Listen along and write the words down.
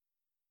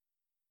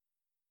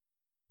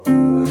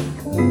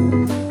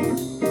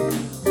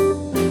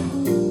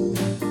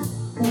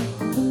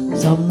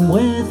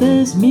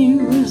there's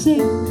music,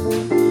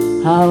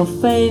 how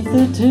faint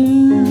the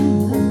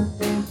tune.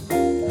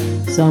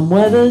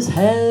 Somewhere there's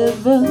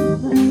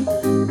heaven,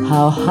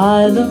 how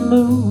high the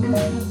moon.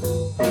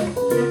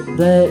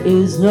 There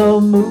is no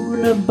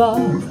moon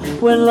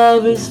above when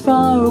love is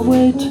far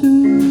away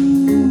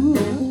too,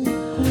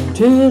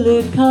 till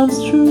it comes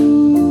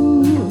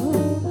true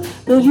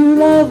that you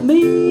love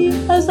me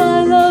as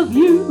I love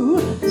you.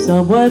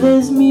 Somewhere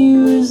there's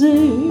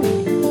music,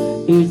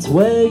 it's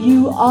where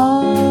you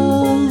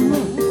are.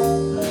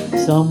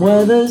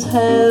 Somewhere there's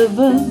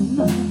heaven,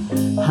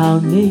 how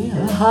near,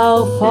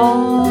 how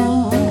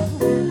far.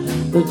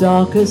 The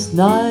darkest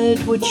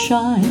night would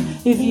shine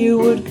if you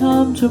would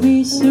come to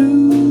me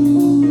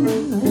soon.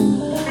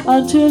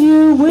 Until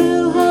you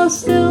will, how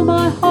still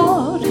my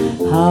heart,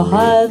 how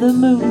high the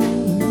moon.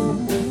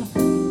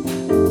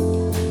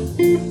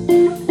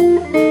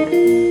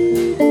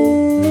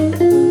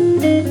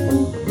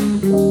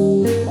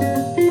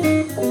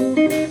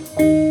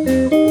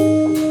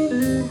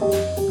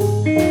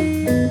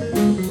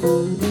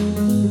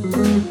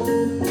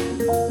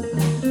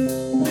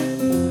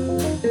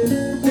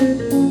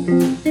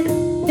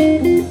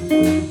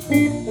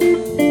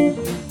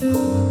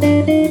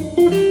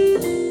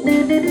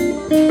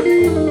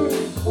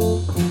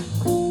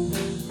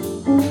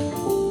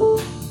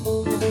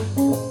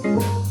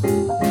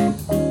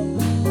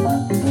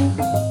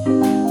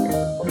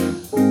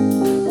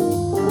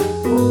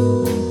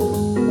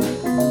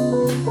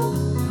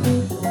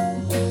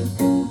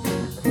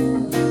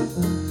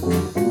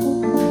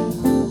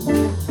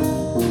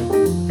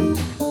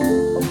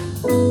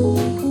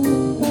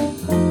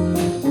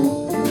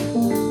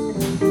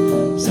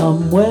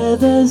 Somewhere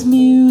there's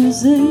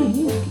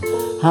music,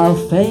 how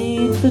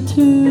faint the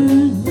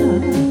tune.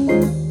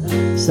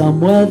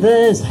 Somewhere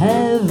there's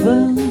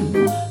heaven,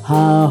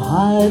 how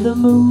high the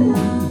moon.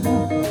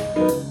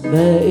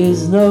 There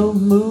is no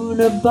moon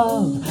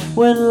above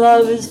when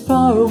love is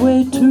far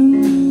away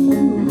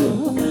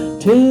too,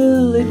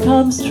 till it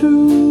comes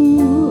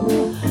true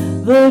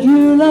that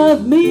you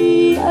love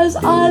me as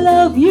I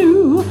love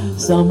you.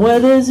 Somewhere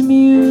there's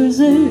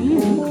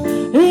music,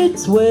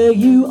 it's where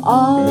you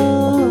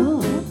are.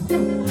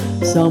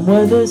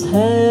 Somewhere there's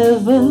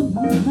heaven,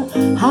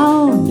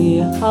 how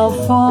near, how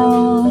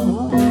far.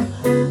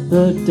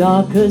 The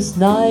darkest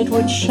night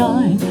would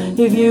shine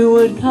if you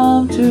would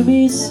come to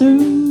me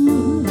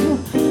soon.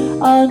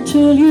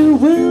 Until you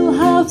will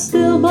have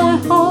still my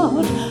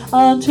heart,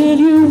 until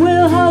you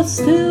will have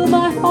still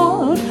my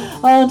heart,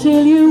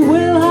 until you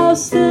will have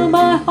still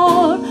my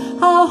heart,